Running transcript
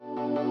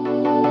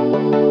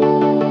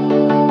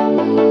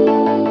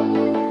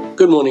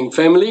morning,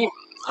 family.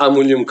 I'm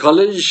William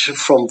College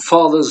from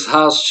Father's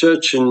House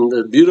Church in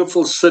the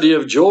beautiful city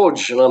of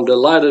George, and I'm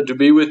delighted to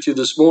be with you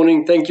this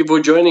morning. Thank you for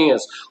joining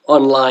us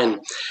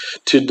online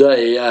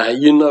today.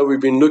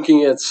 We've been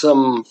looking at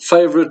some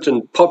favorite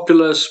and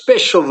popular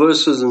special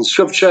verses in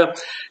Scripture,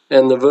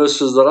 and the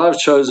verses that I've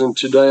chosen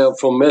today are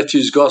from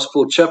Matthew's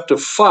Gospel, chapter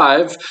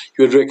 5.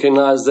 You would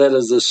recognize that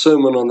as the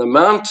Sermon on the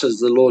Mount, as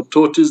the Lord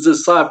taught his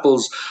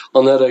disciples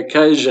on that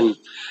occasion.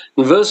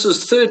 In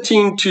verses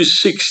 13 to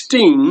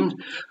 16,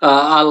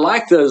 I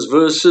like those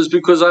verses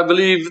because I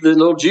believe the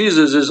Lord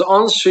Jesus is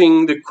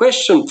answering the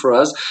question for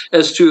us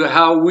as to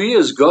how we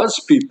as God's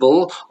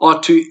people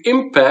are to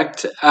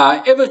impact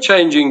our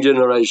ever-changing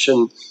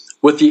generation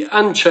with the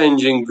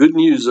unchanging good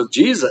news of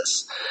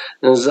Jesus.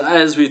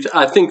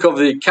 I think of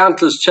the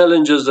countless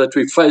challenges that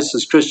we face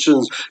as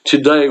Christians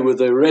today with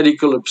the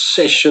radical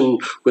obsession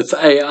with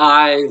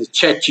AI, the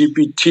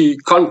ChatGPT,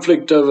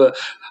 conflict over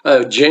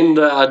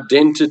gender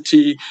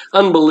identity,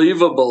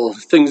 unbelievable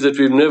things that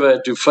we've never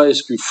had to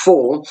face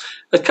before.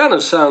 It kind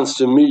of sounds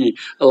to me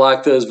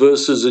like those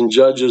verses in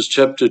Judges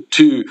chapter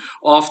 2.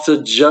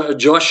 After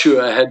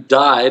Joshua had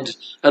died,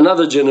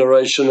 another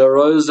generation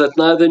arose that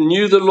neither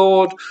knew the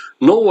Lord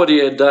nor what he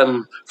had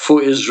done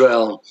for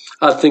Israel.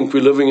 I think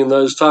we're living in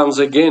those times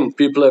again.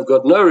 People have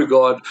got no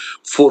regard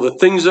for the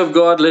things of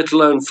God, let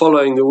alone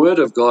following the word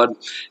of God.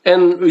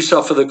 And we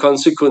suffer the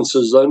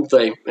consequences, don't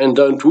they? And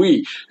don't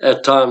we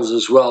at times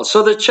as well?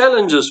 So the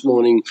challenge this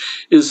morning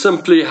is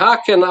simply, how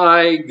can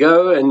I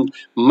go and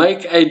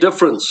make a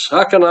difference?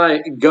 How can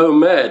I go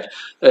mad?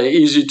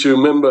 Easy to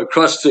remember,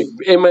 acrostic,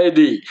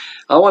 M-A-D.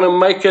 I want to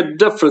make a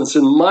difference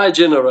in my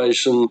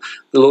generation.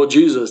 The Lord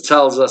Jesus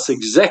tells us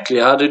exactly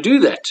how to do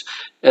that.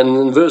 And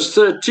in verse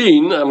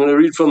 13, I'm going to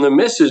read from the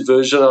Message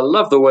version. I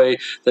love the way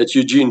that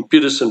Eugene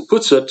Peterson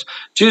puts it.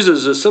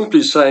 Jesus is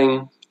simply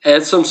saying,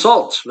 add some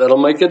salt. That'll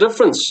make a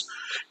difference.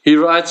 He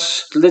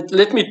writes,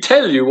 let me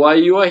tell you why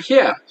you are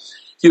here.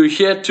 You're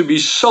here to be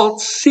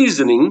salt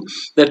seasoning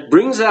that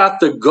brings out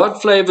the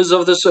God flavors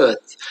of this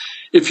earth.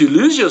 If you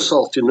lose your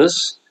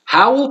saltiness,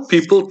 how will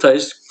people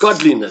taste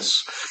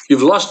godliness?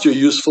 You've lost your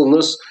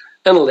usefulness,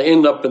 and it'll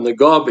end up in the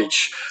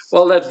garbage.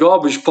 Well, that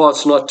garbage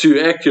part's not too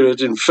accurate.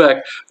 In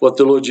fact, what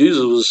the Lord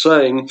Jesus was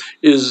saying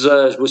is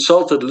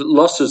salt had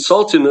lost its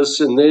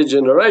saltiness in their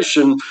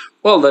generation.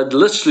 Well, they'd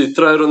literally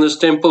throw it on the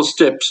temple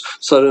steps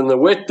so that in the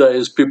wet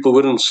days people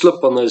wouldn't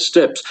slip on those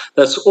steps.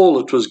 That's all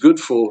it was good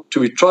for, to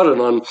be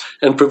trodden on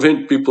and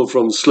prevent people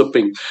from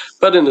slipping.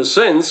 But in a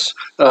sense,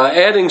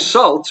 adding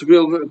salt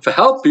will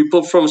help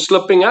people from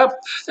slipping up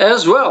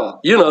as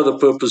well. You know, the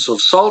purpose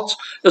of salt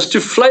is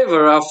to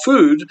flavor our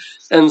food.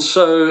 And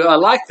so I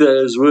like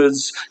those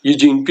words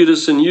Eugene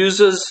Peterson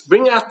uses,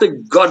 bring out the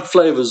God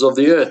flavors of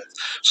the earth.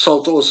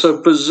 Salt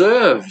also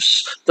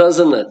preserves,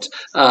 doesn't it,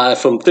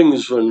 from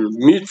things, from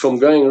meat, from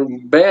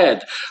going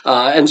bad.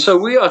 And so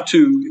we are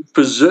to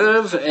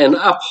preserve and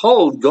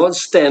uphold God's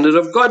standard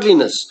of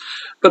godliness,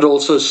 but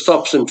also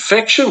stops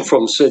infection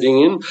from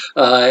setting in,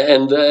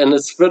 and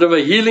it's a bit of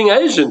a healing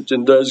agent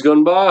in days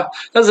gone by,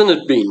 hasn't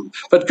it been?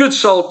 But good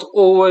salt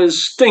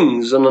always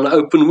stings in an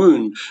open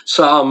wound,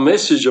 so our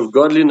message of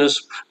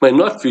godliness may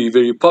not be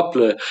very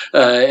popular,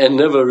 and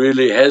never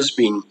really has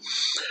been.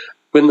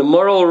 When the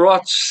moral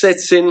rot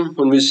sets in,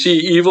 when we see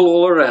evil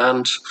all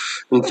around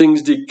and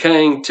things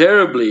decaying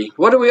terribly,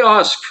 what do we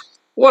ask?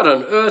 What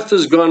on earth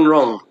has gone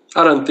wrong?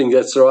 I don't think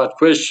that's the right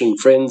question,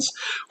 friends.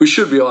 We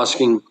should be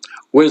asking,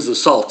 where's the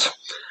salt?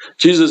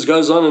 Jesus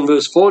goes on in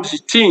verse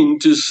 14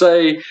 to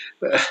say,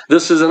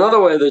 this is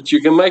another way that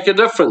you can make a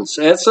difference.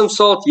 Add some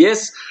salt,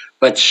 yes,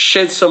 but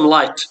shed some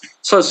light.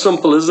 So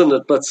simple, isn't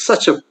it? But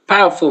such a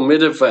powerful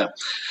metaphor.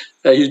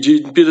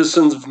 Eugene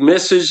Peterson's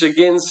message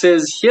again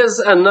says, here's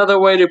another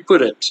way to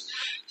put it.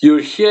 You're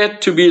here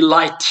to be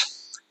light,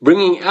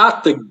 bringing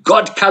out the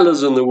God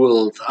colors in the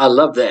world. I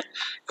love that.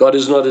 God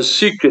is not a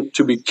secret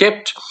to be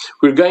kept.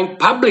 We're going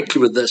public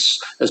with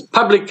this, as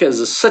public as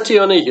a city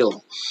on a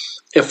hill.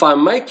 If I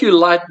make you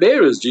light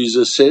bearers,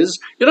 Jesus says,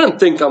 you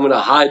don't think I'm going to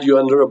hide you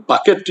under a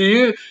bucket, do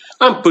you?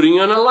 I'm putting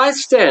you on a light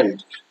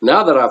stand.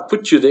 Now that I've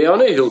put you there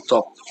on a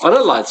hilltop, on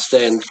a light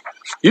stand,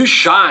 you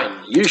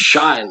shine, you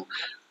shine.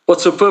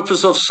 What's the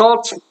purpose of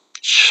salt?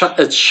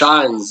 It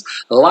shines.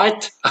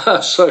 Light,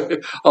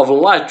 of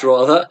light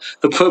rather,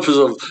 the purpose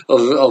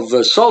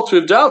of salt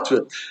we've dealt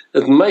with.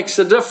 It makes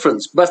a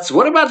difference. But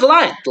what about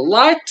light?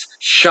 Light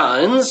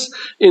shines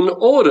in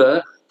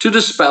order to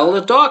dispel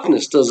the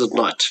darkness, does it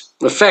not?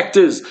 The fact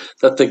is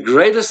that the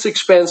greatest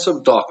expanse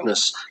of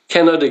darkness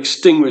cannot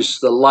extinguish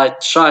the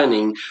light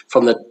shining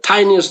from the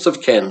tiniest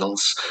of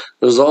candles.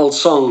 There's an old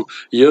song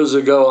years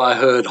ago I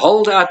heard,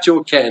 hold out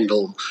your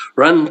candle,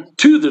 run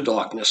to the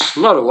darkness,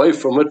 not away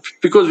from it,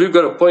 because we've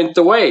got to point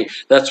the way.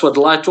 That's what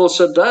light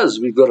also does.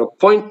 We've got to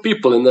point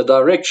people in the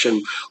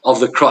direction of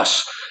the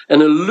cross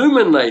and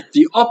illuminate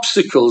the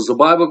obstacles. The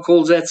Bible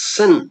calls that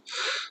sin.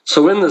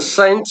 So when the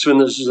saints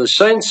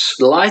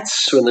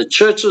lights, when the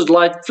church's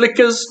light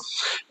flickers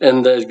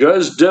and it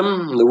grows dim,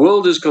 and the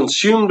world is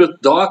consumed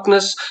with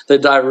darkness, they're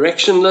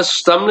directionless,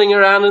 stumbling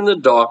around in the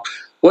dark,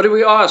 What do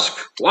we ask?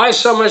 Why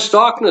so much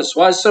darkness?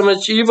 Why so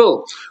much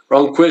evil?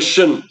 Wrong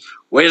question.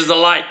 Where's the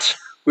light?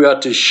 We are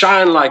to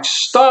shine like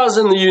stars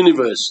in the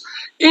universe,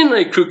 in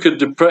a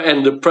crooked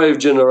and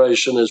depraved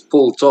generation, as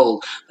Paul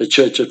told the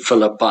church at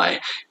Philippi,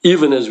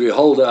 even as we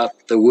hold out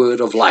the word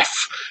of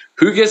life.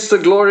 Who gets the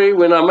glory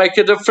when I make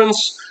a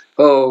difference?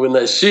 Oh, when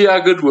they see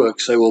our good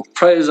works, they will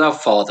praise our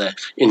Father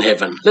in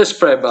heaven. Let's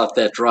pray about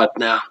that right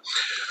now.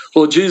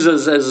 Lord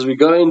Jesus, as we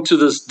go into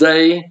this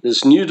day,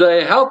 this new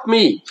day, help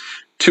me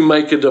to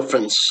make a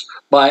difference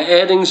by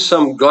adding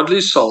some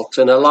godly salt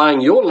and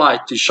allowing your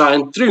light to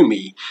shine through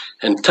me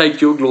and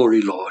take your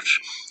glory, Lord.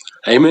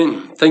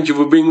 Amen. Thank you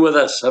for being with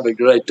us. Have a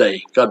great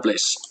day. God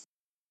bless.